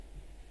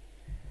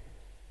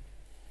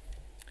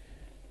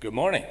Good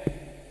morning.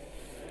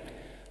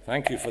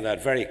 Thank you for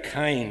that very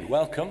kind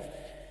welcome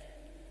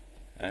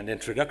and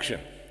introduction.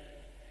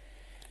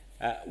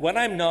 When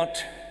I'm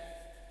not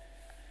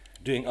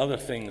doing other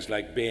things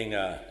like being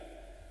a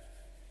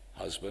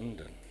husband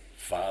and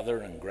father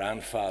and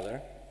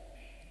grandfather,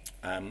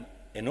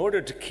 in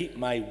order to keep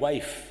my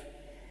wife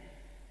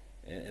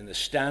in the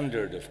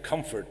standard of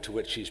comfort to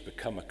which she's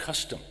become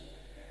accustomed,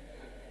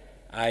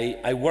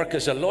 I work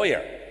as a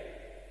lawyer.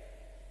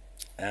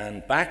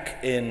 And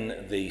back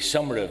in the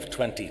summer of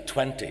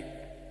 2020,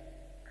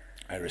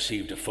 I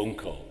received a phone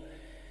call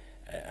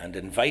and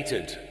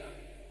invited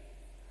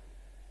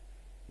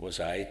was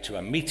I to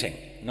a meeting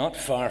not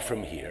far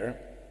from here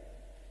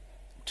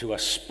to a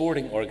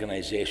sporting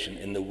organization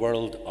in the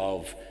world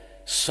of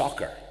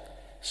soccer.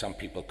 Some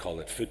people call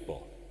it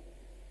football.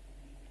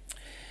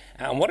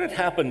 And what had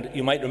happened,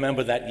 you might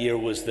remember that year,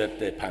 was that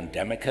the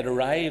pandemic had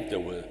arrived. There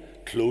were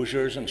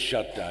closures and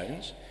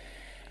shutdowns.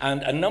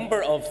 And a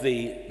number of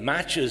the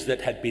matches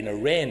that had been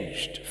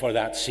arranged for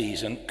that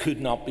season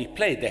could not be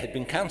played. They had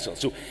been cancelled.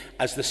 So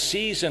as the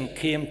season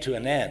came to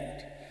an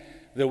end,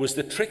 there was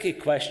the tricky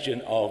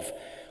question of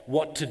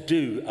what to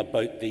do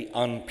about the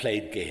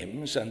unplayed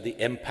games and the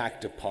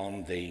impact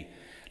upon the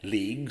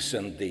leagues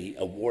and the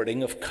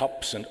awarding of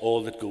cups and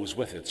all that goes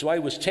with it. So I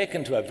was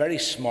taken to a very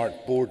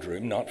smart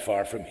boardroom not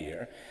far from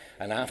here,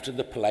 and after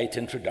the polite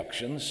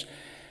introductions,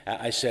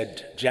 I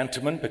said,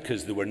 "Gentlemen,"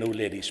 because there were no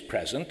ladies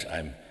present,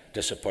 I'm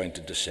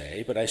disappointed to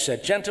say, but I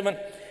said, "Gentlemen,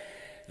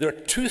 there are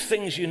two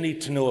things you need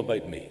to know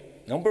about me.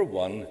 Number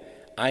one,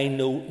 I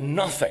know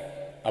nothing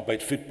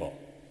about football.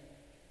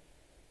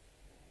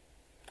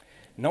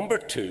 Number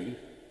two,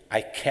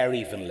 I care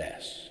even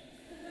less."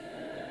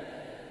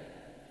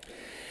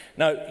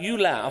 Now, you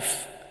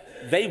laugh.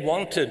 They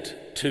wanted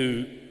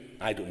to,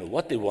 I don't know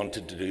what they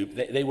wanted to do.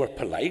 They were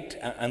polite,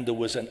 and there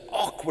was an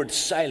awkward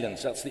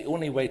silence. That's the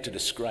only way to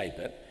describe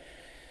it.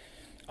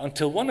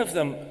 Until one of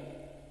them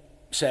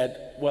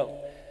said,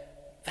 "Well,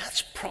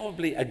 that's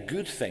probably a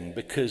good thing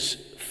because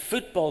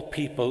football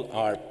people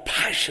are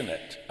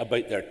passionate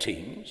about their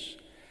teams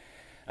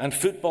and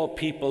football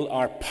people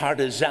are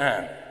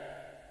partisan.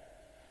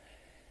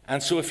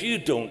 And so if you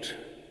don't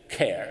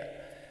care,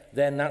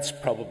 then that's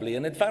probably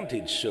an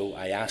advantage." So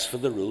I asked for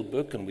the rule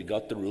book, and we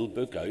got the rule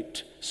book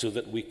out so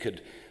that we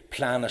could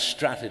plan a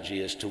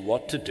strategy as to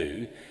what to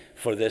do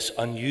for this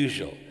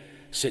unusual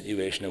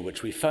situation in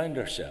which we found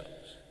ourselves.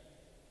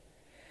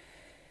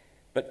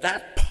 But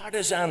that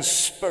partisan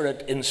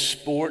spirit in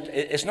sport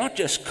is not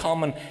just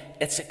common,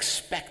 it's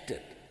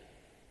expected.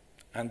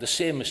 And the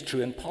same is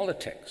true in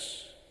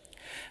politics.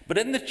 But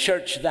in the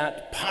church,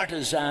 that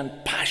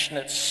partisan,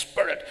 passionate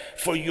spirit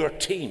for your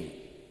team,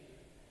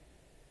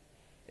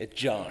 it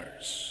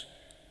jars,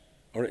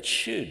 or it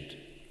should,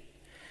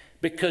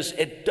 because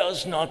it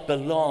does not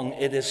belong,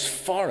 it is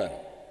foreign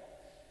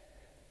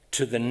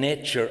to the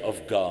nature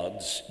of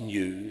God's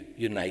new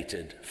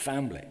united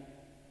family.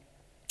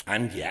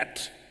 And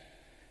yet,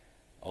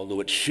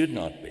 although it should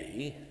not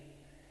be,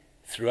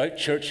 throughout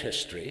church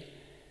history,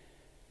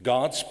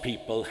 God's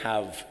people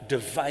have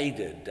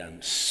divided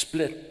and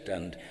split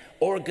and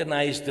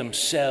organized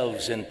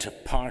themselves into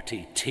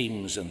party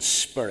teams and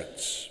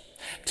spirits.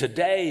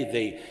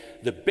 Today,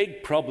 the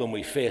big problem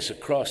we face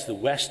across the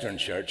Western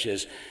church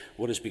is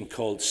what has been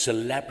called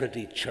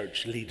celebrity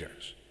church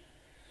leaders.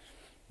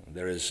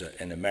 There is,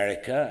 in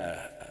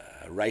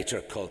America, a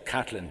writer called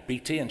Kathleen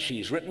Beatty, and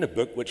she's written a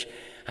book which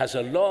has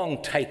a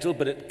long title,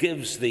 but it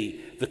gives the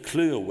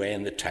clue away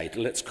in the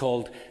title. It's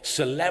called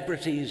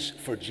Celebrities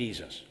for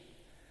Jesus: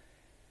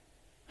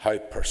 How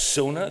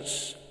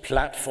Personas,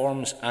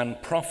 Platforms,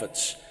 and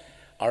Profits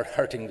Are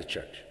Hurting the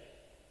Church.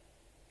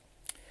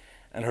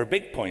 And her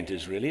big point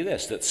is really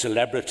this, that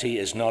celebrity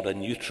is not a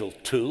neutral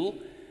tool.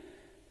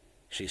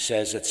 She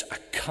says it's a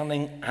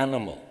cunning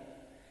animal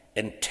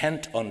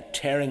intent on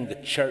tearing the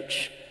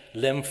church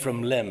limb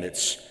from limb.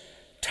 It's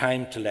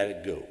time to let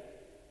it go.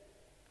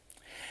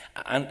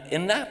 And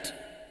in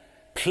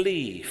that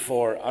plea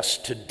for us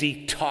to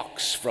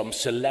detox from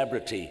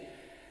celebrity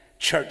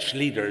church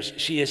leaders,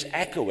 she is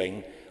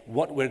echoing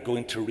what we're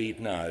going to read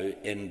now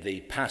in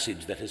the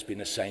passage that has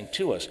been assigned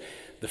to us,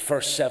 the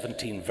first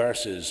 17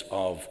 verses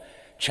of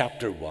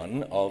chapter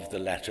 1 of the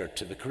letter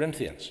to the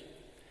Corinthians.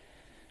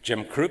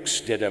 Jim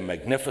Crooks did a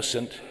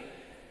magnificent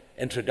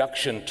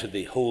introduction to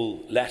the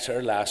whole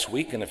letter last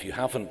week, and if you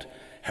haven't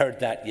heard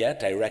that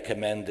yet, I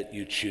recommend that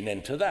you tune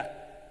into that.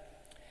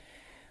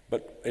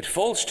 But it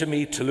falls to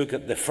me to look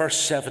at the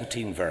first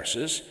 17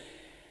 verses,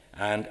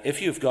 and if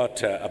you've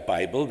got a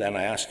Bible, then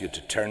I ask you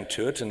to turn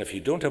to it, and if you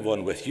don't have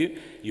one with you,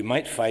 you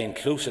might find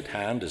close at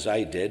hand, as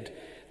I did,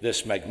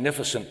 this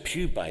magnificent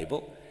Pew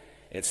Bible.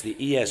 It's the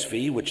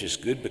ESV, which is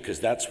good because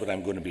that's what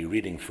I'm going to be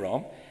reading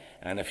from,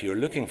 and if you're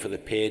looking for the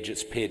page,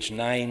 it's page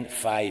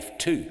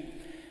 952,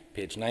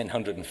 page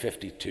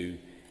 952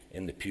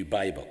 in the Pew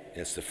Bible.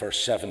 It's the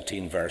first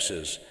 17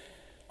 verses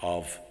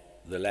of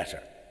the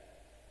letter.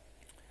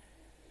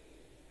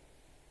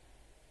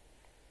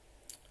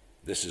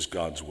 This is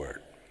God's word.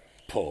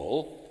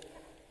 Paul,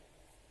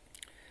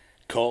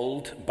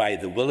 called by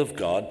the will of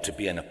God to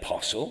be an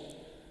apostle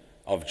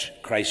of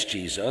Christ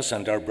Jesus,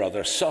 and our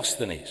brother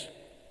Sosthenes,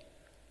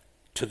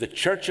 to the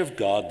church of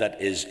God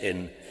that is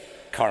in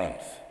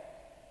Corinth,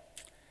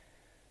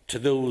 to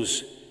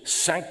those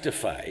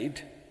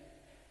sanctified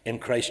in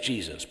Christ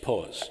Jesus.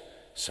 Pause.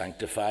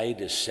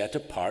 Sanctified is set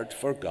apart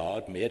for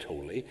God, made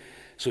holy.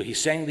 So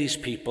he's saying these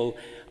people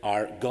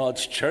are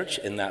God's church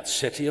in that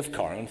city of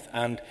Corinth,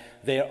 and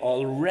they're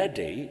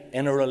already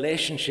in a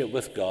relationship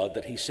with God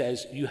that he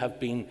says you have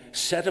been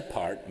set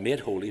apart,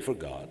 made holy for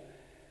God.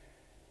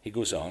 He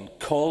goes on,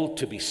 called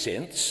to be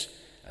saints,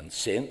 and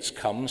saints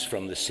comes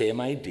from the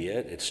same idea.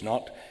 It's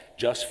not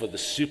just for the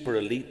super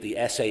elite, the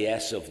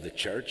SAS of the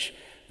church.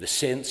 The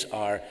saints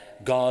are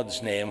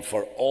God's name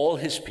for all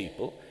his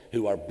people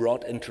who are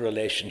brought into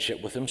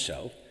relationship with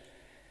himself.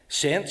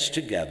 Saints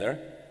together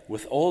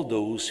with all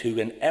those who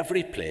in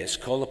every place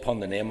call upon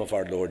the name of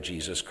our Lord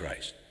Jesus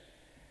Christ,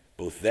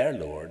 both their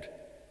Lord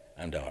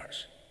and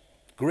ours.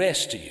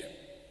 Grace to you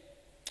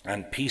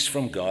and peace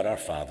from God our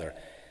Father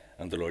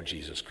and the Lord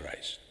Jesus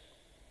Christ.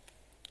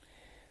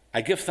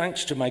 I give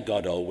thanks to my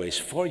God always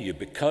for you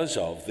because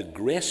of the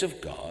grace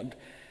of God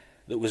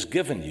that was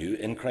given you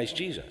in Christ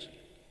Jesus,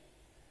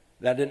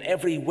 that in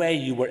every way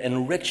you were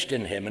enriched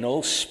in him in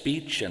all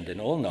speech and in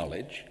all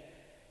knowledge,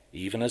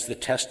 even as the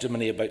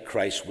testimony about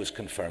Christ was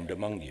confirmed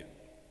among you,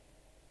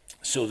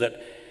 so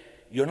that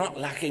you're not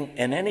lacking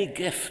in any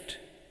gift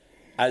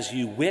as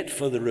you wait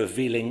for the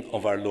revealing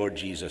of our Lord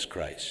Jesus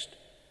Christ,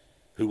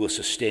 who will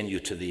sustain you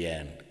to the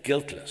end,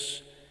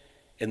 guiltless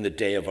in the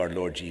day of our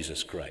Lord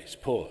Jesus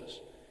Christ.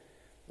 Pause.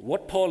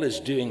 What Paul is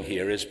doing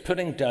here is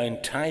putting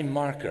down time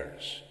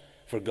markers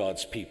for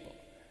God's people.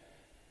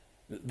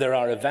 There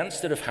are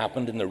events that have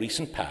happened in the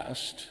recent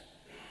past,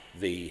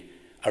 the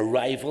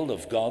arrival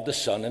of God the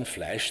Son in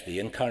flesh, the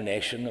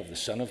incarnation of the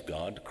Son of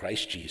God,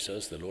 Christ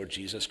Jesus, the Lord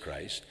Jesus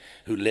Christ,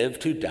 who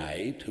lived, who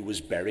died, who was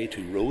buried,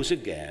 who rose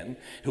again,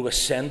 who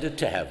ascended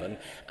to heaven,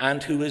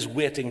 and who is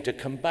waiting to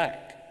come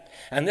back.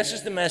 And this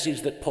is the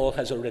message that Paul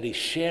has already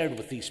shared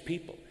with these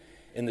people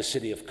in the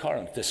city of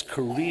Corinth, this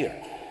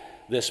career,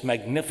 this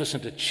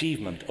magnificent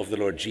achievement of the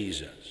Lord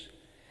Jesus.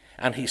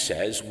 And he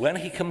says, when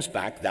he comes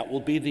back, that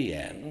will be the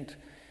end,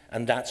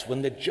 and that's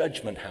when the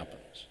judgment happens.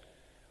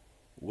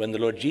 When the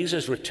Lord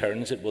Jesus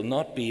returns, it will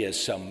not be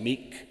as some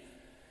meek,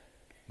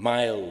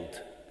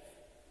 mild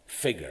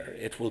figure.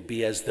 It will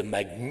be as the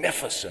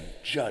magnificent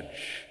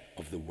judge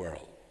of the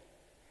world.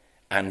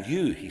 And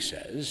you, he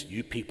says,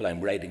 you people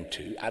I'm writing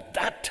to, at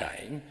that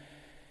time,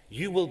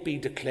 you will be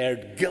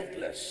declared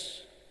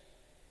guiltless.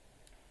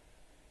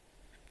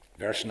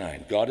 Verse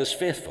 9, God is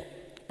faithful,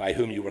 by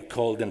whom you were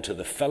called into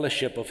the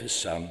fellowship of his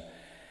Son,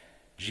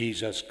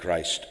 Jesus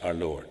Christ our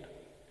Lord.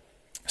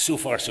 So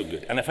far, so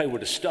good. And if I were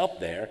to stop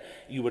there,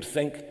 you would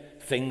think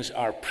things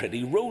are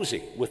pretty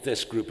rosy with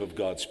this group of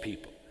God's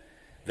people.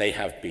 They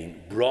have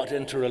been brought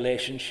into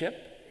relationship.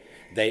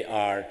 They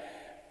are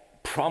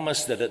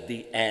promised that at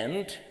the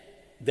end,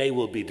 they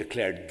will be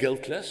declared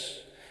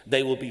guiltless.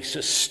 They will be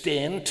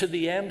sustained to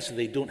the end, so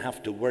they don't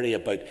have to worry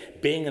about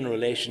being in a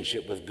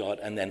relationship with God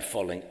and then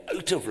falling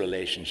out of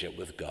relationship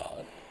with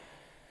God.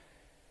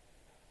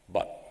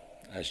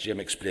 But, as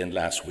Jim explained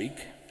last week,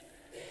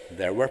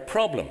 there were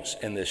problems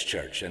in this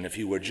church, and if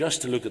you were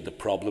just to look at the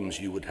problems,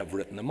 you would have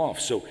written them off.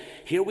 So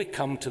here we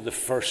come to the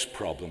first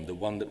problem, the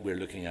one that we're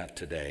looking at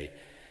today,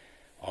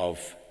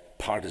 of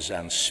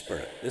partisan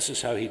spirit. This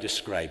is how he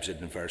describes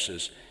it in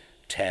verses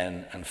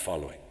 10 and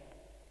following.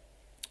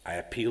 I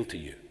appeal to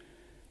you,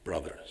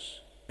 brothers,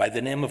 by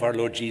the name of our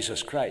Lord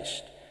Jesus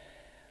Christ,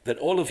 that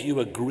all of you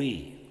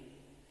agree,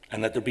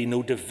 and that there be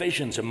no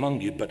divisions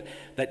among you, but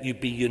that you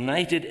be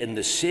united in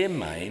the same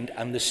mind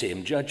and the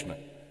same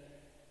judgment.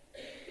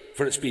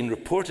 For it's been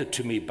reported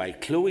to me by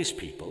Chloe's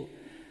people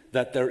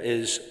that there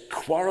is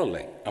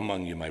quarreling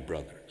among you, my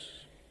brothers.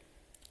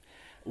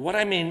 What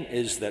I mean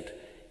is that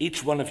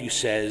each one of you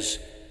says,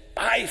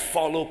 I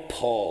follow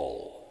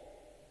Paul,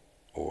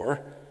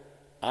 or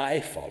I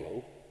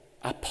follow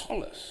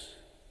Apollos,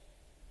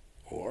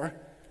 or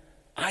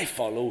I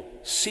follow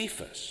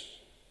Cephas,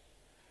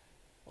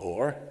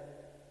 or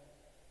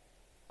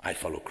I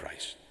follow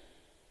Christ.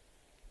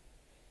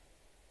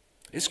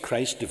 Is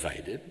Christ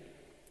divided?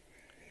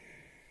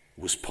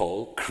 Was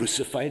Paul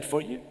crucified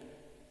for you?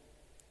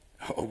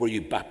 Or were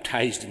you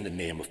baptized in the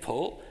name of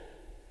Paul?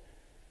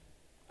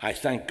 I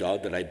thank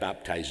God that I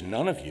baptized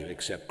none of you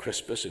except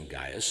Crispus and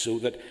Gaius, so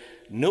that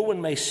no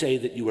one may say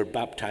that you were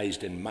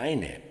baptized in my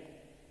name.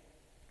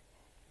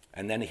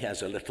 And then he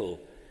has a little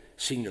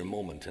senior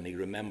moment and he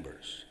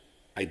remembers.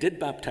 I did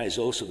baptize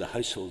also the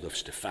household of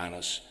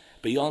Stephanas.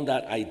 Beyond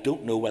that, I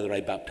don't know whether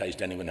I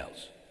baptized anyone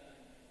else.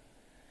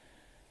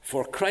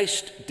 For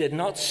Christ did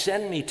not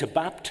send me to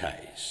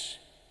baptize,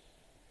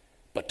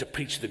 but to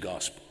preach the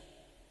gospel.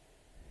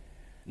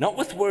 Not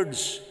with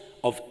words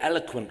of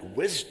eloquent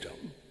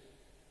wisdom,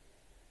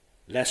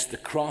 lest the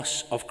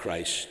cross of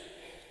Christ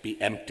be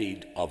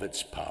emptied of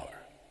its power.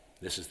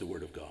 This is the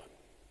word of God.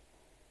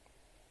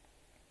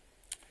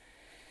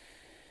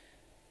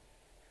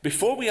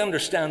 Before we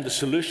understand the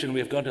solution,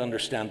 we've got to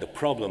understand the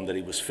problem that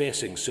he was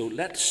facing. So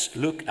let's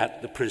look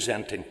at the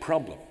presenting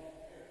problem.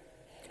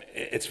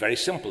 It's very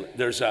simple.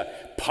 There's a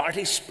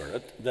party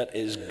spirit that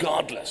is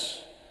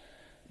godless,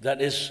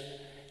 that is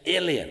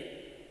alien,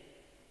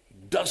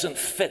 doesn't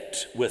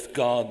fit with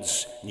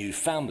God's new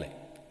family.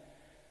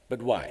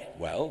 But why?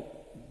 Well,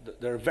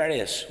 there are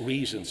various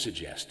reasons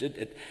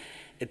suggested.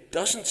 It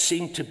doesn't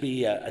seem to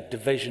be a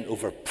division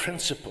over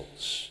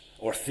principles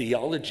or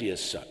theology as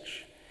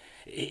such.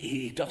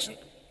 He doesn't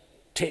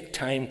take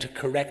time to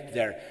correct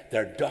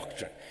their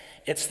doctrine.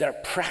 It's their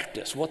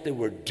practice, what they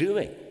were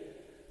doing,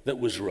 that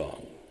was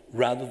wrong,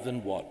 rather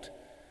than what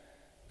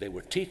they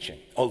were teaching.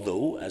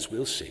 Although, as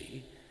we'll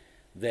see,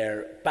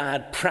 their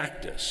bad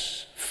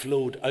practice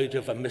flowed out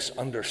of a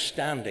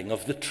misunderstanding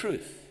of the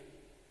truth.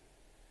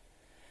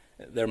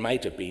 There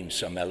might have been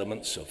some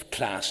elements of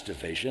class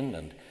division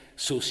and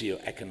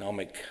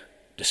socioeconomic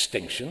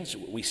distinctions.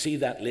 We see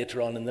that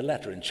later on in the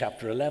letter in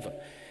chapter 11,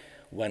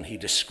 when he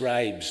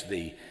describes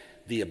the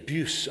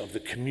abuse of the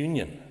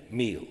communion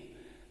meal.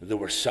 There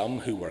were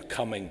some who were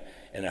coming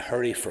in a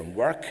hurry from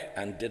work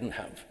and didn't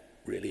have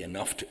really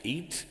enough to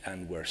eat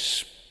and were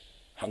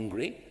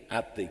hungry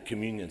at the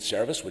communion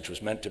service, which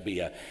was meant to be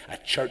a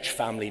church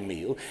family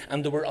meal.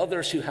 And there were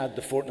others who had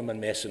the Fortnum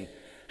and Mason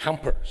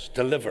hampers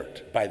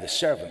delivered by the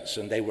servants,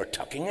 and they were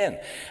tucking in.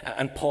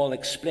 And Paul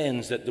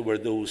explains that there were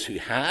those who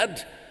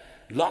had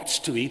lots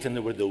to eat and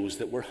there were those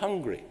that were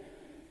hungry.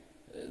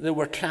 There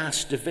were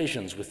class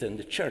divisions within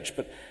the church,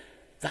 but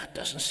that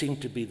doesn't seem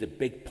to be the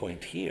big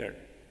point here.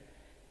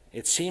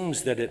 It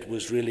seems that it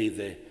was really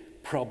the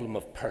problem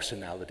of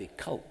personality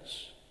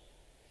cults.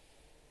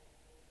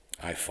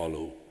 I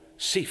follow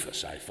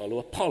Cephas, I follow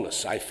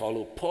Apollos, I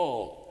follow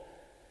Paul.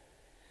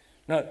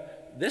 Now,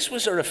 this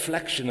was a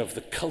reflection of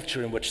the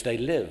culture in which they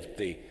lived.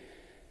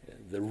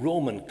 The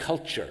Roman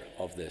culture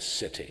of this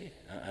city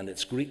and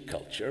its Greek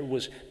culture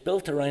was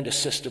built around a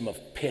system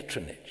of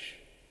patronage.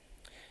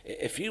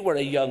 If you were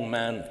a young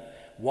man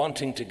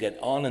wanting to get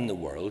on in the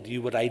world,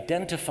 you would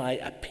identify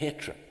a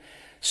patron,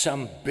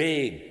 some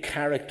big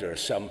character,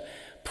 some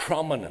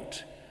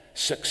prominent,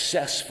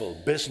 successful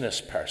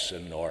business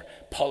person or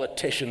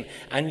politician,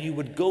 and you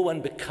would go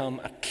and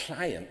become a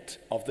client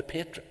of the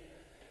patron.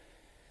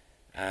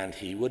 And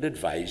he would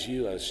advise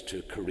you as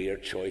to career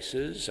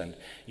choices, and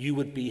you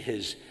would be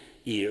his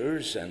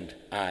ears and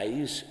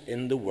eyes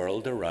in the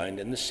world around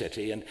in the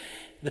city. And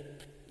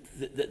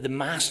the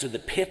master, the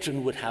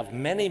patron, would have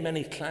many,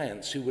 many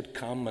clients who would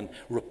come and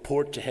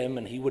report to him,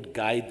 and he would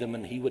guide them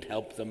and he would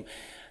help them.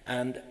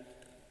 And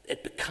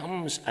it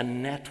becomes a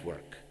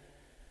network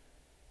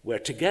where,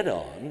 to get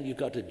on, you've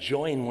got to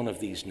join one of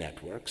these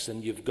networks,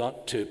 and you've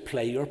got to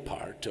play your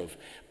part of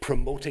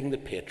promoting the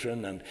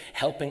patron and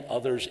helping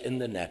others in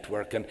the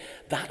network. And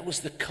that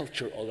was the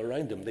culture all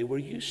around them. They were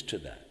used to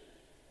that.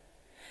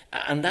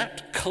 And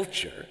that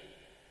culture,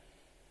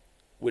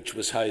 which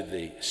was how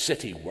the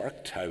city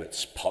worked, how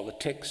its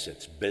politics,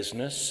 its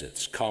business,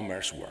 its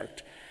commerce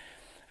worked,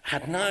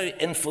 had now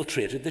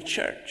infiltrated the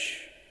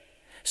church,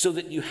 so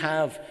that you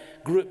have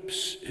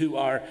groups who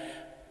are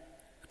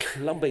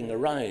clumping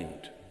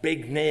around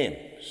big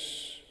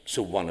names.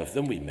 So one of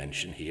them we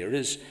mention here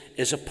is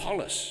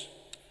Apollos.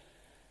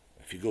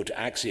 If you go to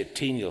Acts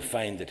 18, you'll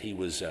find that he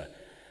was a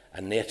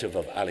native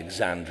of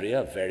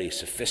Alexandria, a very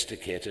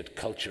sophisticated,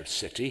 cultured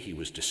city. He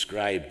was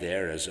described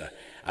there as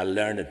a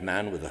learned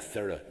man with a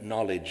thorough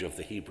knowledge of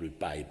the Hebrew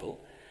Bible.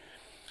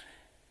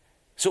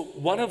 So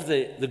one of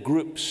the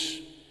groups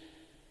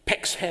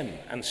picks him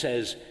and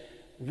says,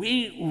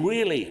 we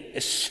really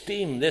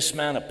esteem this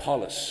man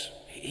Apollos.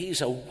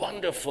 He's a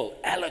wonderful,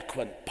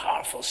 eloquent,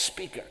 powerful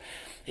speaker.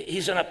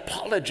 He's an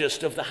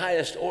apologist of the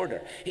highest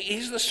order.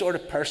 He's the sort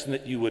of person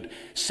that you would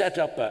set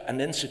up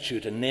an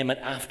institute and name it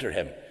after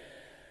him,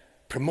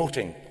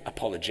 promoting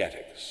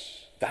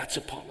apologetics. That's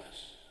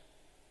Apollos.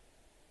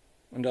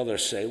 And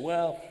others say,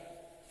 well,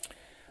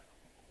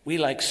 we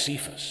like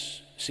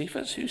Cephas.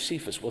 Cephas? Who's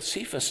Cephas? Well,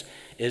 Cephas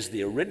is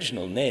the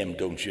original name,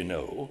 don't you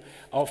know,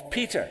 of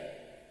Peter.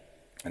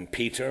 And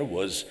Peter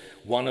was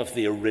one of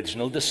the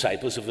original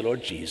disciples of the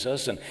Lord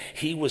Jesus, and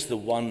he was the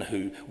one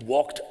who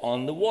walked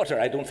on the water.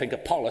 I don't think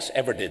Apollos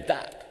ever did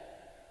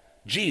that.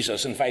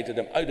 Jesus invited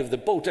him out of the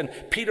boat, and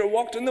Peter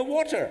walked on the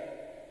water.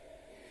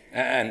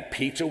 And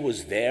Peter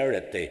was there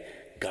at the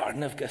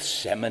Garden of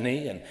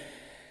Gethsemane, and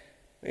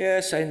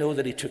yes, I know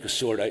that he took a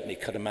sword out and he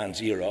cut a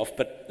man's ear off,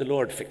 but the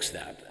Lord fixed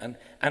that.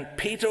 And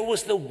Peter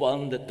was the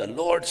one that the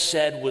Lord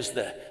said was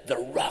the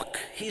rock.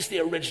 He's the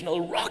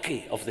original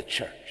Rocky of the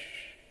church.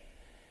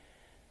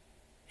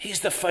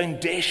 He's the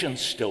foundation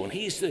stone.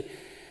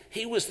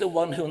 He was the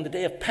one who on the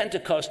day of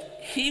Pentecost,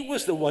 he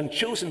was the one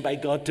chosen by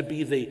God to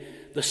be the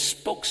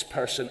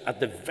spokesperson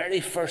at the very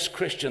first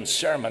Christian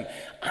sermon.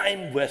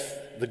 I'm with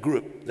the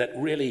group that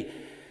really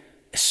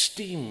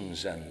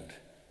esteems and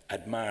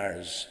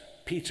admires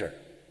Peter,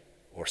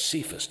 or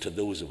Cephas to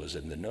those of us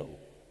in the know.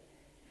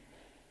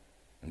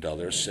 And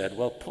others said,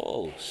 well,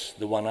 Paul's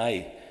the one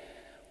I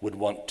would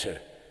want to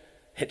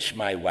hitch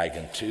my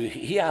wagon to.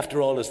 He,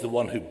 after all, is the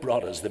one who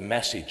brought us the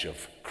message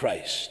of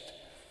Christ.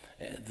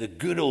 The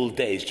good old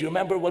days. Do you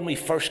remember when we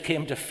first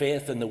came to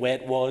faith and the way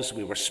it was?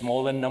 We were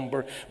small in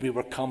number, we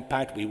were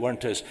compact, we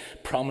weren't as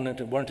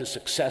prominent and weren't as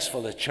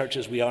successful a church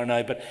as we are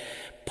now. But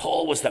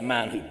Paul was the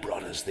man who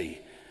brought us the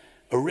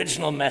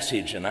original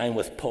message, and I'm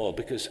with Paul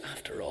because,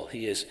 after all,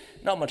 he is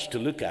not much to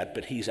look at,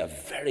 but he's a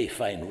very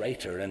fine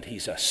writer and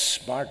he's a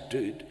smart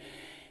dude.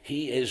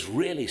 He is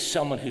really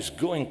someone who's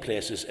going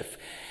places. If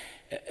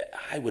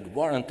I would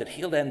warrant that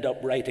he'll end up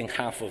writing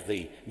half of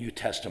the New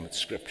Testament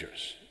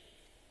scriptures.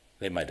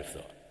 They might have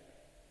thought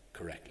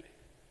correctly.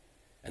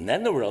 And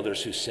then there were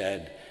others who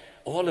said,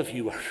 all of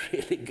you are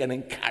really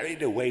getting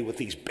carried away with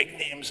these big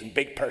names and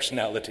big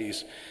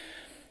personalities.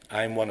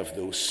 I'm one of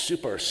those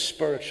super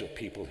spiritual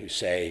people who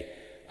say,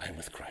 I'm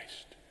with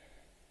Christ.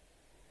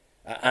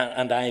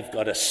 And I've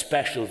got a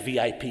special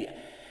VIP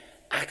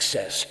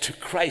access to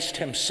Christ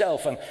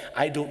himself, and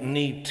I don't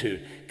need to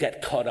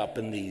get caught up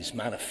in these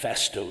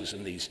manifestos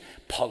and these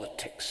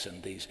politics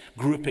and these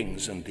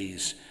groupings and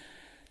these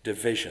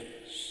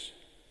divisions.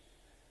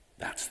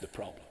 That's the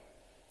problem.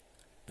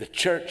 The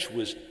church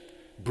was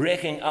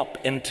breaking up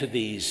into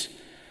these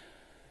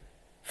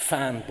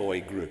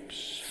fanboy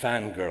groups,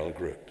 fangirl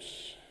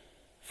groups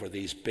for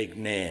these big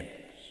names.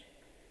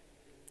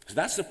 So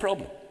that's the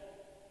problem.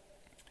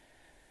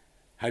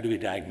 How do we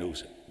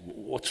diagnose it?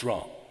 What's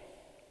wrong?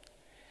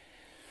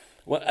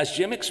 Well, as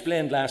Jim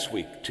explained last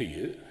week to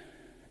you,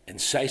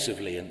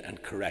 incisively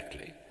and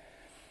correctly,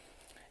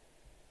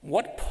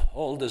 what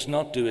Paul does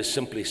not do is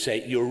simply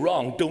say, you're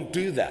wrong, don't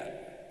do that.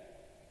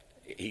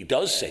 He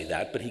does say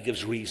that, but he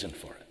gives reason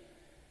for it.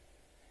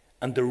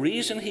 And the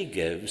reason he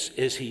gives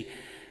is he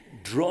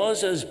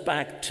draws us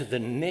back to the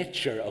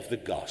nature of the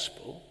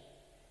gospel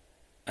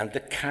and the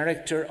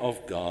character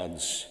of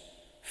God's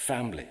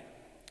family.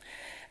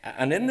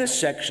 And in this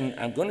section,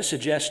 I'm going to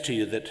suggest to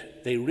you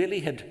that they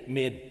really had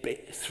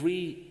made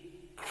three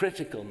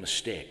critical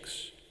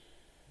mistakes.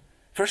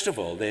 First of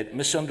all, they had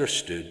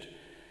misunderstood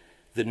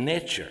the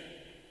nature,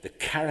 the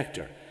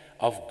character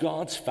of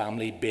God's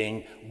family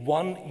being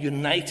one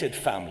united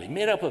family,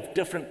 made up of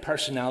different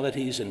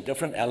personalities and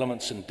different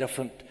elements and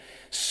different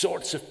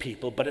sorts of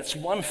people, but it's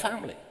one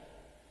family,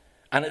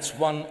 and it's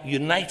one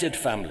united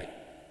family.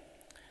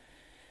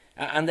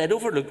 And they'd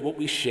overlooked what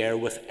we share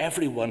with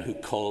everyone who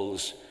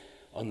calls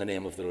on the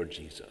name of the Lord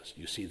Jesus.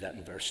 You see that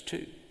in verse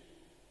 2.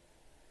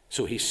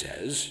 So he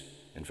says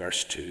in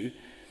verse 2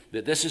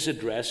 that this is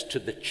addressed to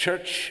the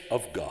church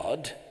of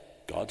God,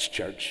 God's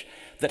church,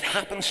 that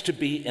happens to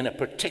be in a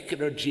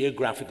particular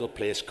geographical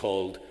place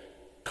called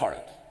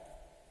Corinth.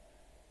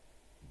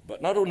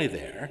 But not only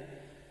there,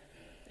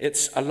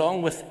 it's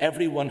along with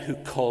everyone who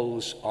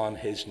calls on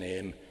his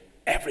name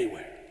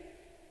everywhere.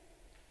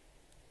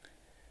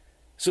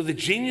 So the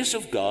genius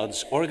of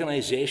God's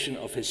organization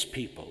of his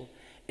people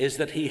is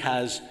that he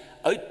has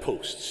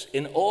outposts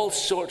in all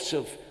sorts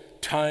of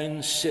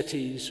towns,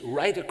 cities,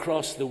 right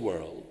across the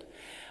world,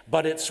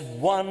 but it's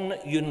one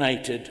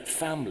united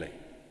family,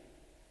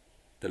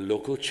 the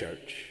local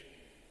church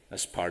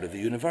as part of the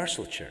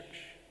universal church.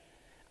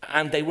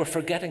 And they were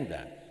forgetting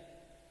that.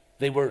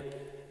 They were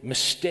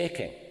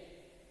mistaking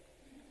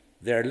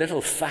their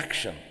little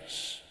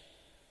factions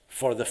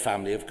for the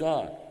family of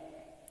God.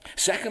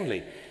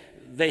 Secondly,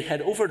 they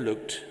had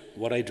overlooked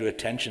what I drew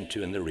attention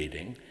to in the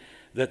reading,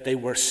 that they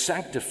were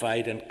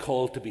sanctified and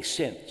called to be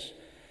saints.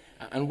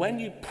 And when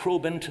you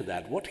probe into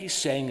that, what he's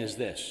saying is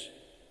this: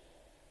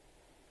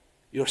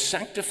 you're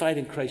sanctified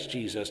in Christ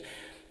Jesus.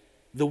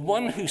 The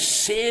one who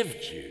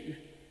saved you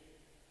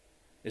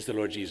is the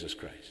Lord Jesus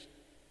Christ.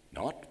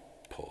 Not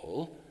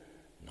Paul,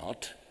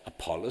 not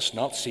Apollos,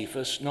 not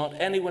Cephas, not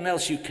anyone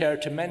else you care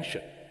to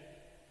mention.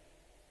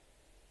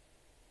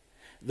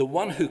 The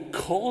one who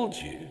called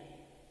you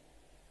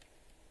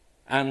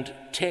and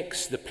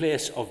takes the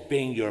place of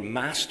being your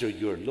master,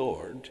 your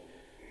Lord,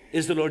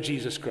 is the Lord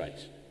Jesus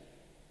Christ.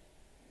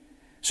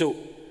 So,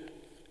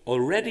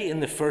 already in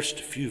the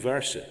first few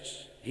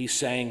verses, he's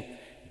saying,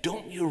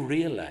 don't you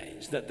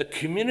realize that the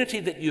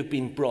community that you've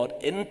been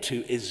brought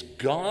into is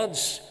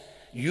God's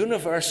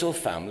universal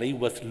family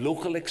with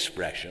local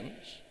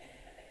expressions?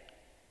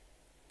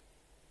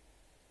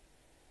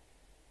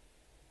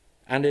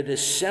 And it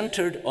is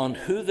centered on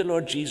who the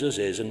Lord Jesus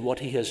is and what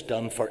he has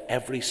done for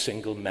every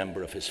single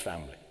member of his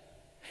family.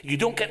 You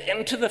don't get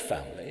into the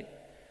family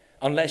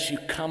unless you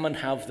come and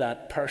have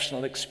that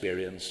personal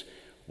experience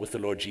with the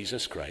Lord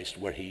Jesus Christ,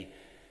 where he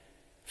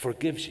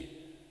forgives you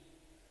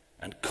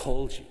and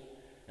calls you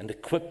and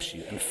equips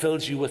you and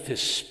fills you with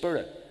his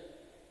Spirit.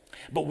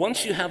 But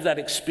once you have that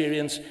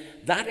experience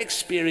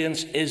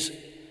is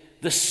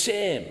the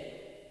same.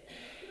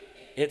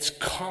 It's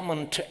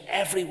common to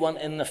everyone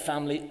in the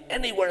family,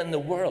 anywhere in the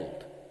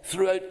world,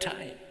 throughout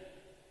time.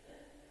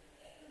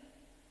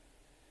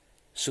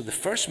 So the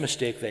first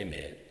mistake they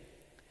made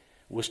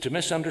was to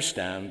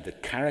misunderstand the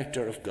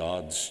character of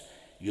God's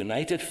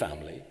united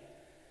family,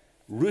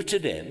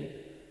 rooted in,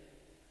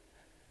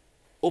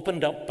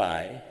 opened up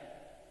by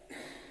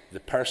the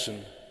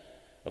person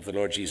of the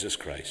Lord Jesus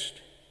Christ.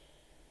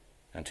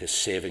 and his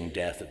saving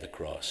death at the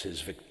cross,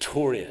 his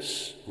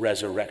victorious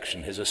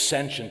resurrection, his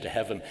ascension to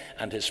heaven,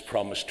 and his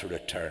promise to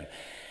return.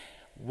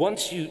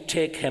 Once you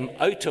take him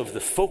out of the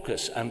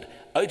focus and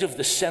out of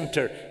the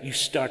center, you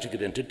start to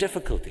get into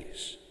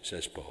difficulties,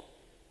 says Paul.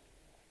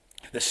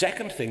 The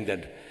second thing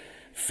that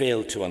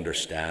failed to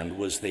understand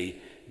was the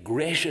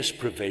gracious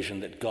provision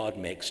that God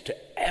makes to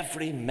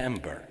every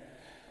member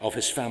of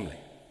his family.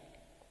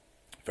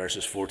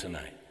 Verses 4 to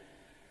 9.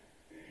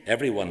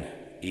 Everyone,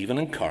 even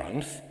in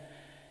Corinth,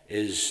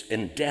 is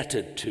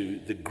indebted to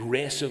the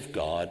grace of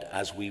God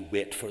as we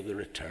wait for the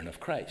return of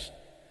Christ.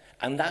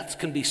 And that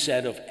can be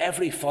said of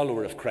every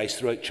follower of Christ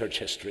throughout church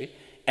history,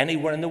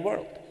 anywhere in the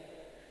world.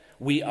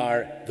 We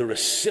are the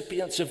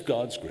recipients of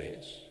God's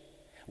grace.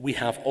 We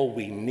have all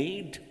we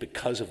need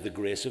because of the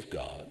grace of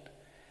God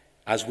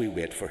as we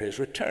wait for his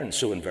return.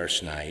 So in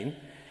verse 9,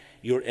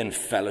 you're in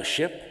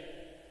fellowship.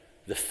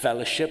 The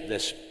fellowship,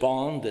 this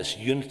bond, this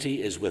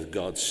unity is with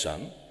God's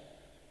Son.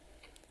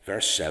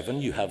 Verse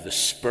 7, you have the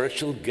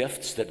spiritual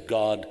gifts that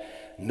God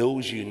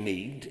knows you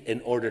need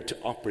in order to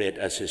operate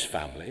as his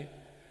family.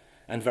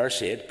 And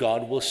verse 8,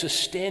 God will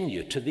sustain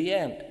you to the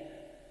end.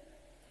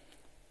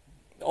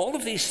 All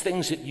of these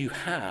things that you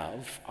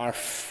have are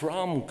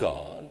from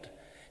God,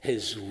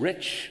 his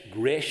rich,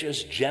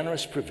 gracious,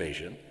 generous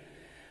provision,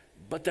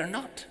 but they're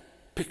not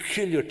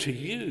peculiar to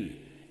you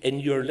in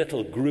your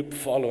little group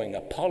following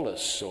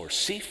Apollos or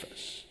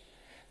Cephas.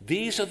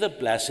 These are the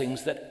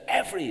blessings that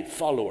every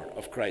follower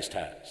of Christ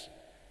has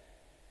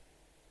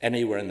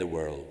anywhere in the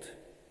world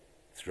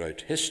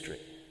throughout history.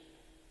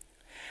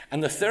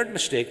 And the third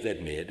mistake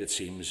they'd made, it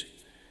seems,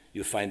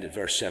 you'll find at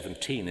verse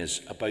 17,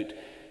 is about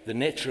the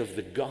nature of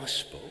the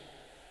gospel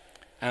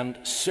and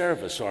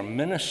service or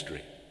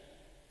ministry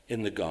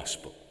in the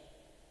gospel.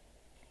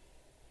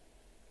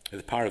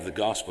 The power of the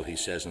gospel, he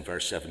says in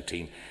verse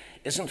 17,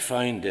 isn't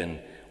found in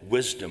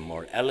wisdom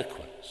or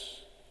eloquence.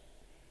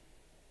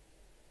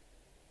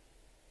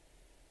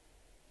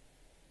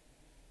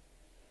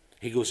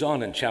 He goes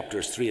on in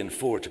chapters 3 and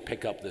 4 to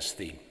pick up this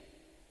theme,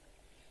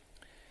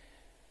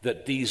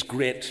 that these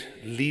great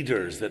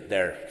leaders that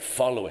they're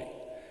following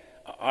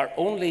are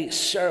only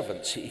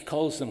servants. He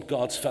calls them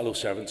God's fellow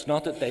servants,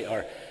 not that they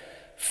are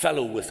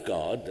fellow with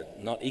God,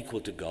 not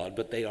equal to God,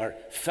 but they are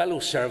fellow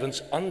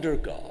servants under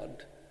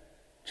God.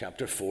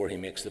 Chapter 4, he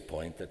makes the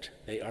point that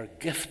they are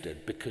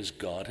gifted because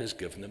God has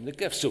given them the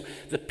gift. So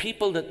the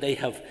people that they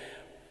have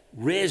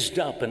raised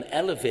up and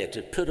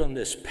elevated, put on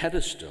this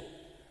pedestal,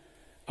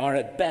 are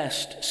at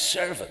best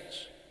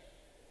servants,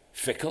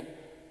 fickle,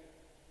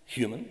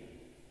 human,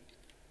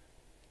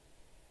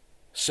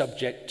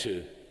 subject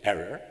to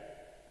error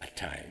at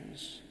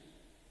times,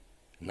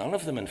 none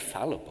of them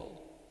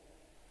infallible.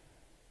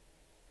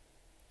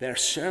 They're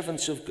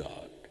servants of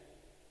God.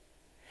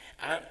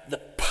 And the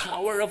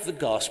power of the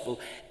gospel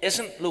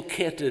isn't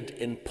located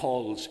in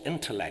Paul's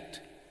intellect,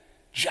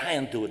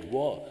 giant though it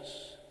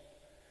was,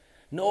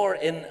 nor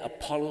in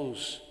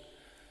Apollo's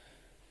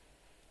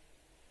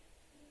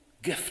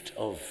gift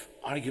of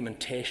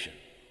argumentation,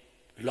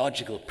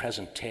 logical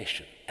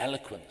presentation,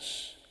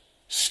 eloquence,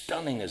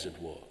 stunning as it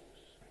was.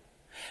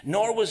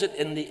 Nor was it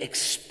in the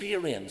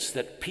experience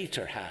that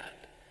Peter had,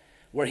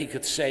 where he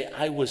could say,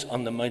 I was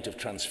on the Mount of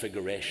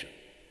Transfiguration.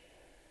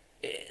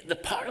 The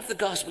power of the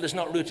gospel is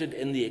not rooted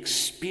in the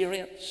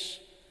experience,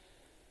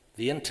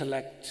 the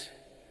intellect,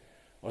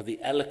 or the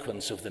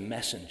eloquence of the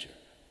messenger.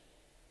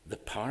 The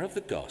power of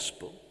the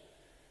gospel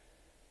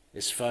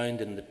is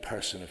found in the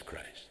person of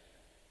Christ,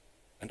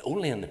 and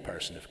only in the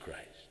person of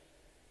Christ,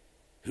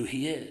 who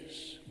he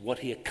is, what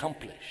he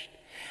accomplished,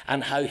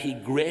 and how he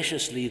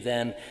graciously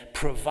then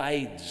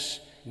provides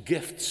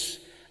gifts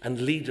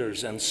and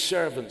leaders and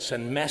servants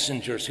and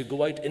messengers who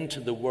go out into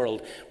the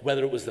world,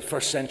 whether it was the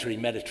first century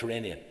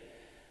Mediterranean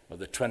or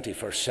the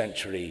 21st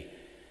century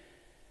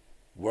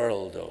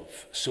world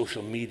of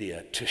social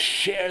media, to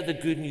share the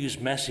good news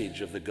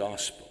message of the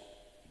gospel.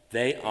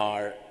 They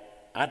are,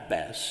 at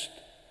best,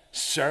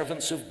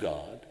 servants of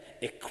God,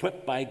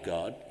 equipped by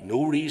God,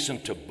 no reason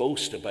to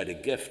boast about a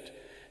gift.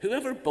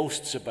 Whoever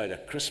boasts about a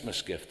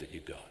Christmas gift that you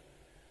got,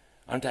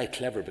 aren't I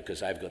clever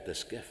because I've got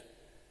this gift?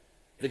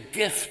 The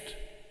gift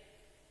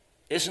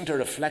isn't a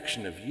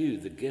reflection of you.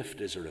 The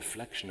gift is a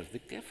reflection of the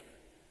giver.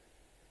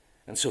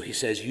 And so he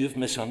says, you've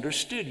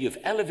misunderstood. You've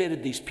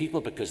elevated these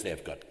people because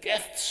they've got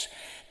gifts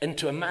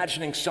into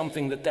imagining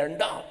something that they're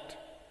not.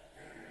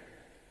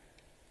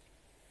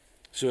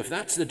 So if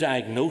that's the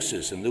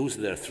diagnosis, and those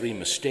are their three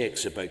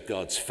mistakes about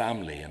God's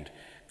family and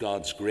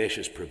God's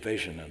gracious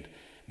provision and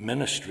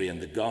ministry and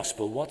the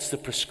gospel, what's the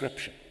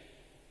prescription?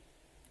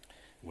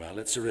 Well,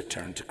 it's a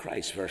return to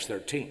Christ. Verse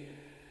 13.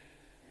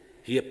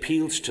 He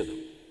appeals to them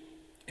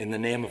in the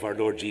name of our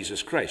Lord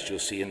Jesus Christ, you'll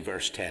see in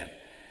verse 10,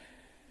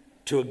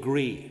 to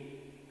agree,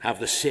 have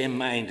the same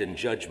mind and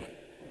judgment.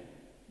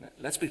 Now,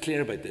 let's be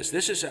clear about this.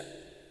 This is a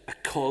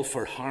call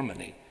for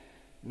harmony,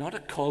 not a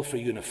call for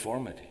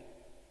uniformity.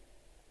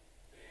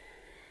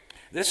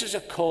 This is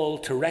a call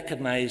to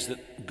recognize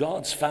that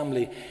God's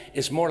family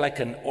is more like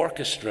an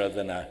orchestra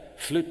than a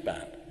flute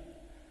band.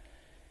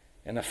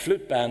 In a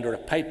flute band or a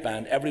pipe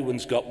band,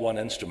 everyone's got one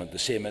instrument, the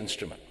same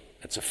instrument.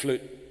 It's a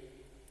flute.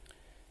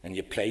 And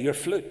you play your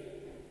flute.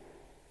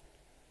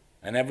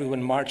 And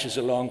everyone marches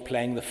along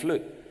playing the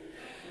flute.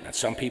 And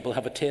some people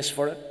have a taste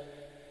for it.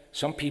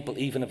 Some people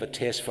even have a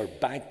taste for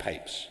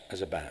bagpipes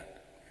as a band.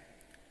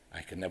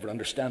 I could never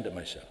understand it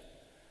myself.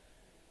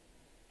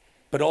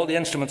 But all the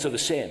instruments are the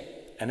same,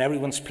 and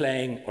everyone's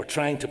playing or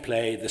trying to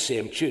play the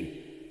same tune.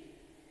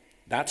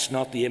 That's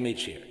not the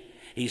image here.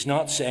 He's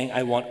not saying,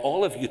 I want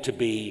all of you to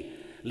be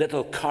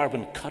little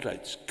carbon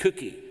cutouts,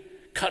 cookie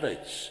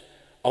cutouts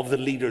of the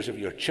leaders of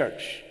your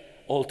church,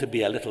 all to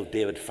be a little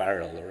David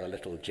Farrell or a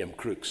little Jim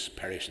Crooks,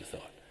 perish the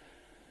thought.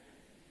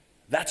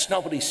 That's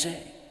not what he's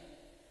saying.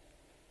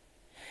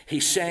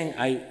 He's saying,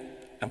 I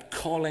am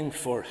calling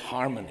for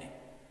harmony,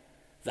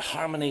 the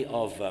harmony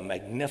of a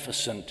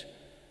magnificent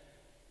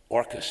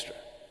orchestra.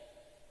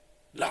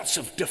 Lots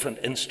of different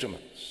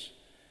instruments.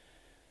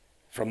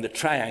 From the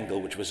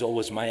triangle, which was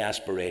always my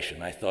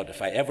aspiration, I thought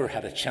if I ever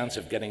had a chance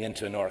of getting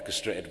into an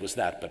orchestra, it was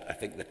that, but I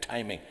think the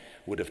timing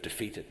would have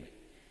defeated me.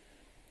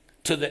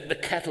 To the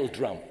kettle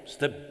drums,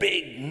 the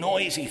big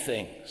noisy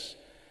things,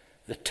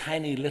 the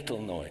tiny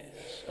little noise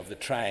of the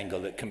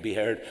triangle that can be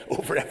heard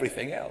over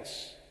everything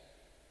else.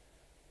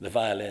 The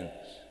violins,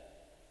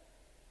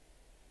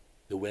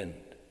 the wind.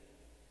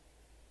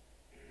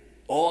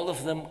 All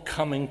of them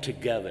coming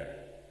together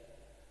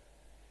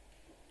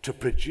to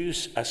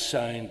produce a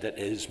sound that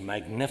is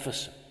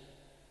magnificent,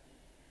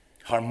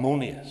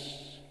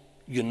 harmonious,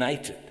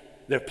 united.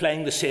 They're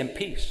playing the same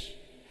piece.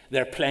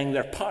 They're playing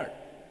their part.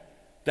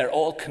 They're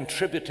all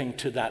contributing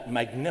to that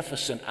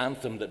magnificent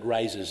anthem that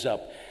rises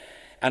up.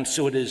 And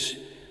so it is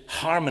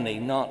harmony,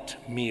 not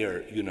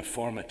mere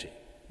uniformity.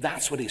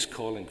 That's what he's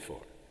calling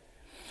for.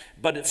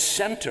 But it's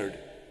centered,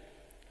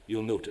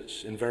 you'll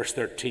notice, in verse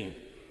 13,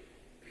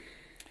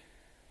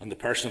 on the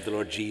person of the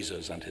Lord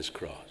Jesus and his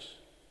cross.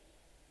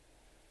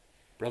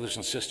 Brothers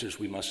and sisters,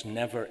 we must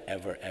never,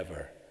 ever,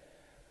 ever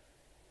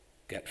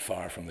get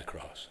far from the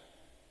cross.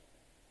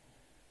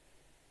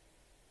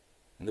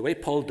 And the way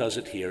Paul does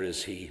it here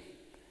is he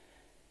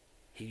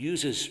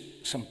uses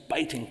some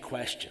biting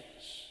questions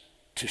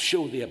to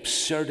show the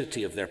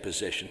absurdity of their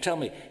position. Tell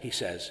me, he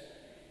says,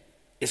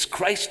 is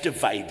Christ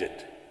divided?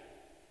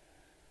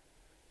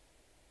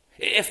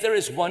 If there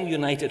is one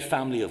united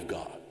family of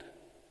God,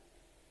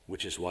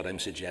 which is what I'm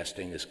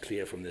suggesting is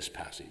clear from this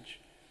passage,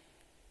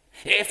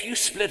 if you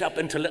split up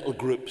into little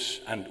groups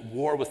and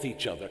war with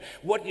each other,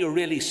 what you're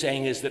really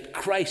saying is that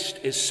Christ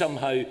is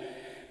somehow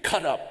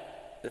cut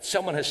up, that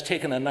someone has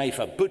taken a knife,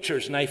 a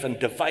butcher's knife, and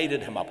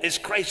divided him up. Is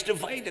Christ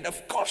divided?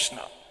 Of course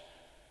not.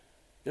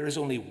 There is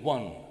only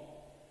one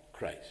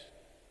Christ.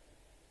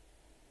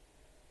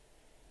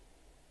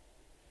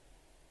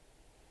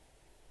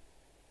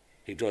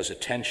 He draws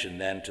attention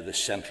then to the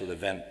central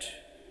event.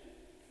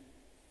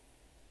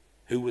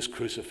 Who was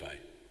crucified?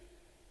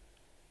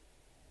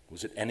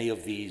 Was it any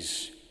of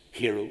these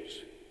heroes?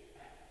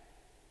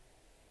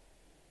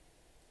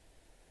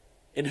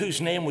 In whose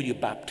name were you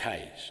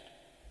baptized?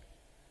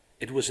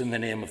 It was in the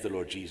name of the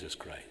Lord Jesus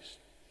Christ.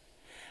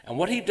 And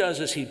what he does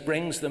is he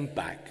brings them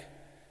back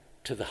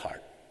to the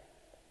heart,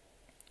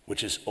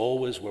 which is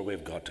always where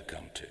we've got to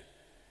come to.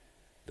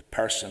 The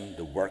person,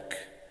 the work,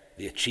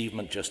 the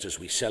achievement, just as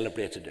we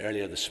celebrated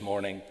earlier this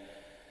morning.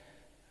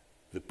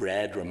 The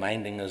bread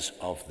reminding us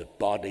of the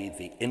body,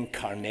 the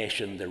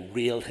incarnation, the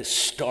real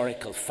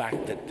historical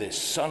fact that the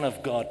Son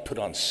of God put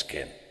on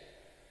skin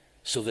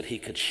so that he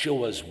could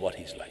show us what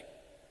he's like.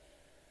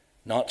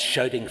 Not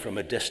shouting from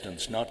a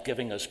distance, not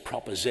giving us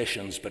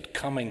propositions, but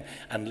coming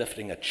and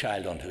lifting a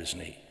child onto his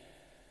knee.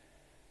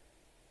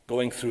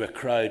 Going through a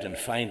crowd and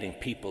finding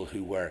people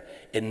who were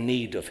in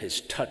need of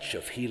his touch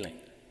of healing.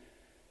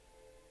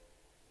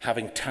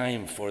 Having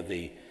time for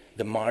the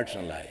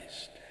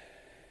marginalized,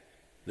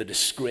 the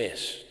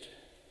disgraced,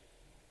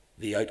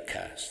 the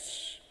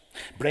outcasts.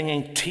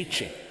 Bringing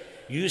teaching,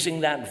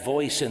 using that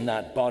voice in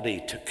that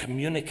body to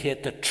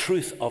communicate the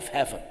truth of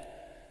heaven.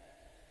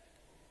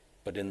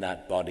 But in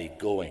that body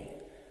going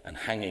and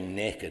hanging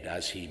naked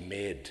as he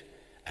made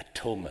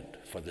atonement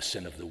for the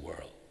sin of the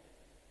world.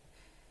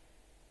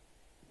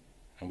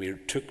 And we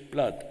took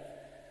blood,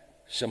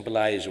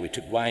 we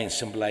took wine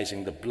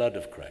symbolizing the blood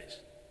of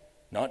Christ.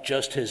 Not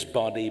just his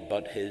body,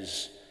 but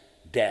his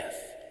death.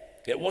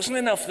 It wasn't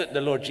enough that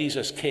the Lord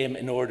Jesus came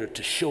in order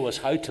to show us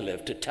how to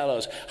live, to tell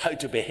us how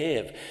to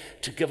behave,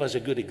 to give us a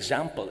good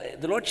example.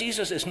 The Lord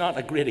Jesus is not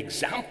a great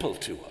example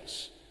to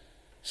us,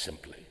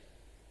 simply.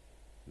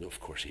 Though of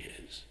course he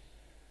is.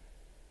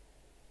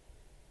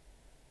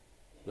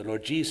 The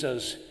Lord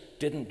Jesus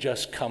didn't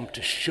just come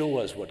to show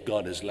us what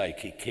God is like.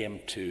 He came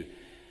to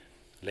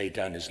lay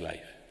down his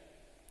life,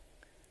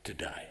 to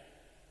die.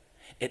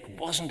 It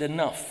wasn't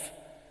enough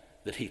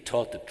that he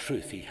taught the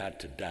truth. He had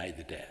to die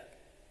the death.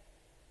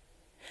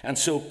 And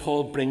so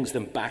Paul brings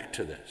them back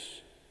to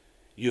this.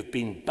 You've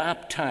been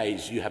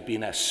baptized, you have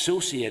been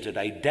associated,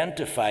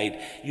 identified,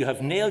 you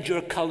have nailed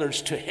your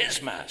colors to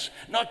his mass,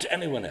 not to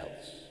anyone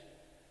else.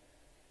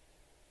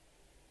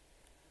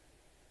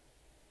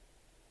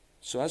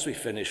 So as we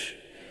finish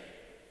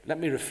let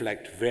me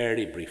reflect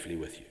very briefly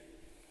with you.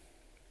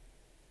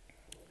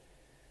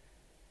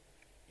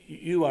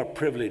 You are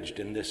privileged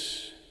in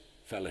this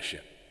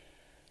fellowship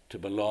to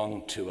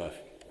belong to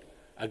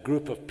a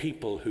group of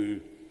people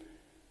who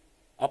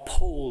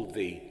uphold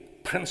the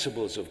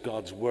principles of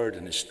God's word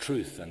and his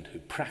truth, and who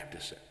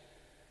practice it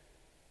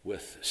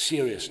with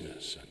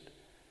seriousness and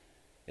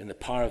in the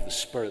power of the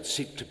Spirit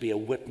seek to be a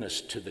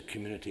witness to the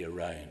community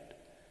around.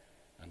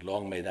 And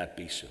long may that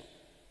be so.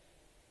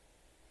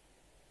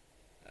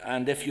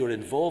 And if you're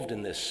involved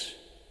in this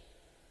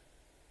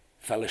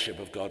fellowship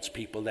of God's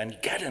people, then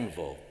get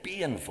involved,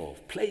 be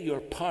involved, play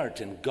your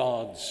part in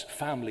God's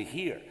family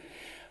here.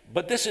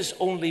 But this is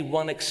only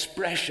one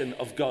expression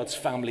of God's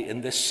family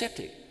in this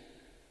city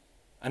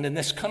and in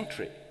this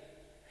country.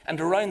 And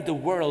around the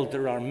world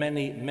there are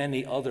many,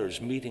 many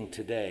others meeting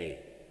today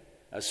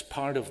as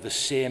part of the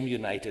same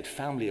united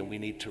family, and we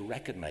need to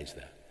recognize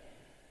that.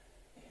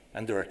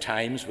 And there are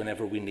times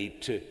whenever we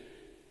need to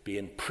be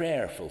in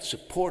prayerful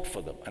support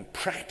for them and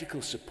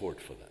practical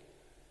support for them.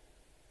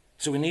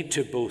 So we need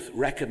to both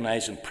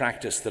recognize and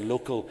practice the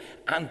local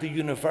and the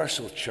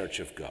universal church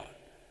of God.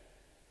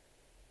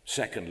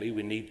 Secondly,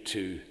 we need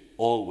to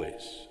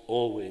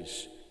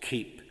always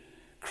keep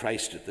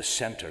Christ at the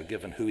center,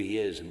 given who he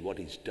is and what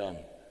he's done.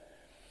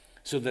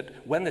 So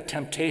that when the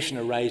temptation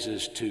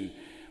arises to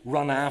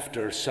run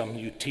after some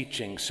new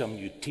teaching, some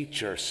new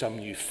teacher, some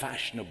new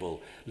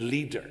fashionable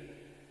leader,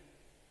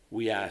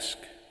 we ask,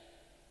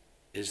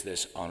 is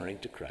this honoring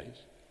to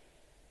Christ?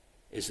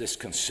 Is this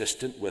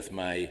consistent with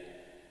my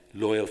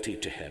loyalty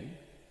to him?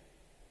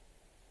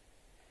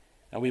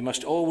 And we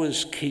must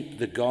always keep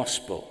the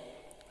gospel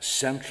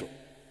central,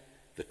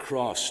 the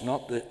cross,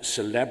 not the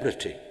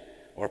celebrity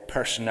or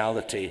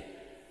personality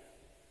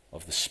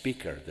of the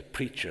speaker, the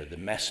preacher, the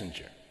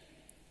messenger.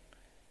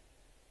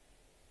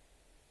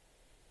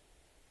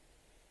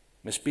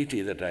 Miss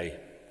Beattie, that I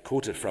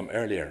quoted from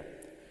earlier,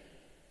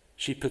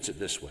 she puts it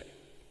this way: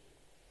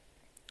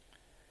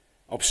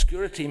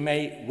 obscurity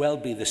may well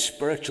be the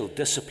spiritual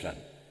discipline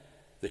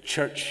the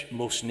church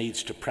most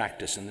needs to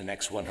practice in the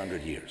next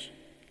 100 years,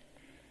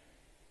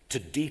 to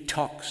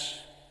detox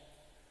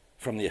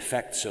from the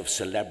effects of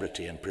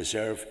celebrity and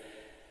preserve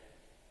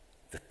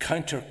the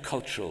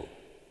countercultural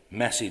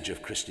message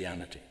of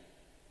Christianity,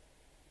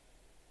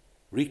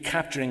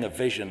 recapturing a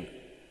vision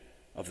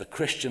of the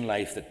Christian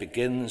life that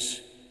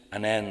begins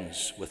and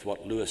ends with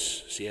what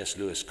C.S.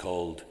 Lewis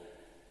called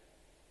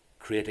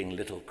creating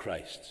little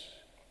Christs.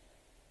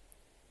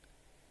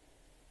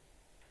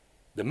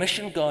 The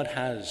mission God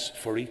has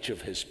for each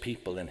of his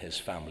people in his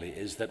family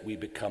is that we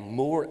become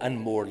more and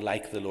more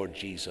like the Lord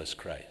Jesus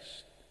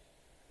Christ.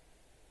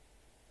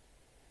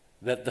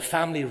 That the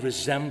family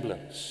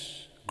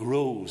resemblance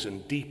grows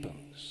and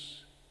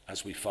deepens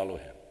as we follow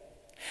him.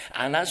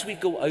 And as we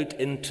go out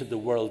into the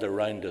world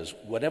around us,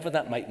 whatever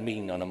that might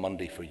mean on a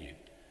Monday for you,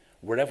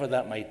 wherever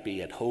that might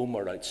be, at home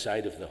or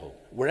outside of the home,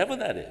 wherever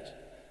that is,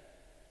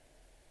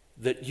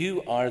 that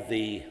you are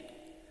the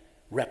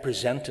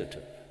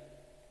representative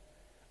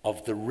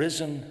of the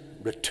risen,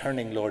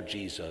 returning Lord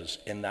Jesus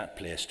in that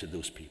place to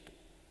those people.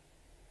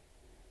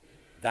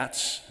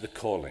 That's the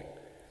calling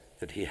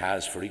that he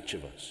has for each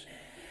of us.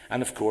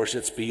 And of course,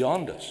 it's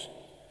beyond us,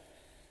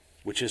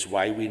 which is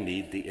why we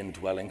need the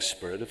indwelling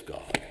Spirit of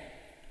God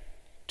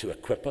to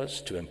equip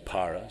us, to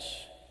empower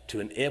us, to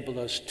enable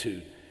us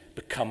to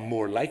become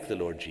more like the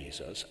Lord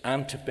Jesus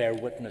and to bear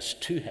witness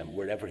to him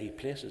wherever he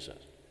places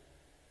us.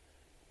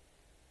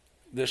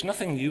 There's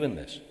nothing new in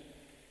this.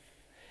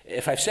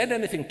 If I've said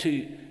anything to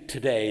you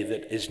today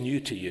that is new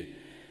to you,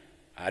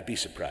 I'd be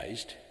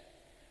surprised,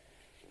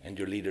 and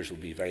your leaders will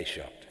be very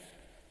shocked.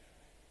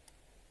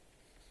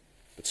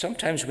 But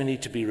sometimes we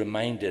need to be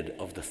reminded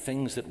of the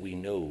things that we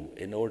know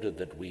in order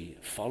that we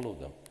follow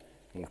them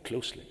more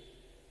closely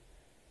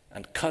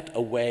and cut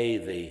away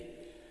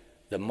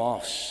the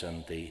moss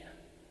and the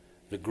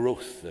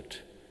growth that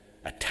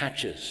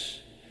attaches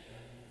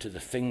to the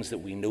things that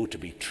we know to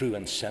be true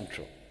and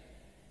central,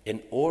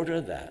 in order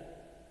that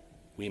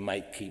we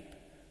might keep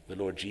the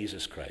Lord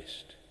Jesus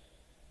Christ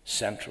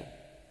central,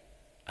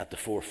 at the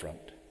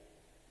forefront,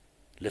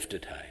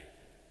 lifted high.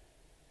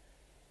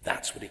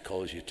 That's what he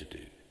calls you to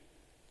do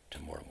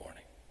tomorrow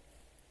morning.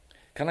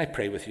 Can I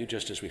pray with you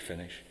just as we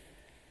finish?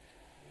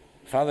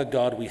 Father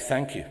God, we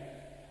thank you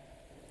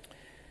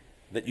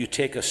that you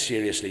take us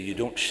seriously. You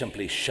don't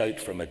simply shout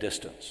from a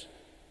distance.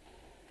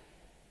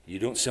 You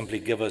don't simply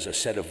give us a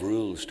set of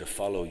rules to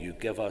follow. You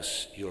give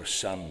us your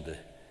Son, the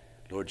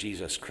Lord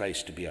Jesus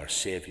Christ, to be our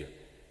Savior.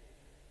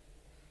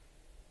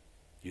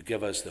 You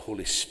give us the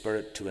Holy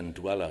Spirit to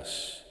indwell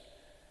us,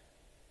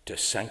 to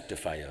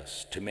sanctify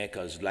us, to make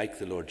us like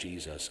the Lord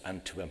Jesus,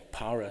 and to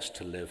empower us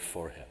to live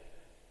for him.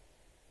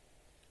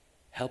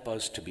 Help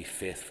us to be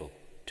faithful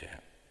to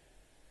him.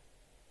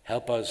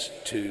 Help us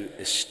to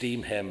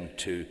esteem him,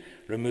 to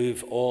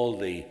remove all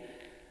the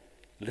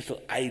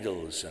little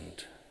idols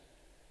and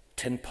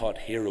tin pot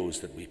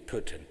heroes that we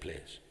put in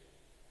place,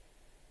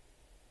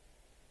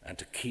 and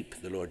to keep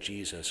the Lord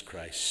Jesus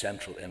Christ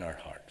central in our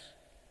hearts,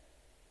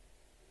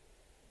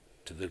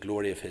 To the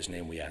glory of his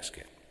name we ask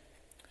it.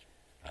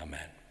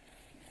 Amen.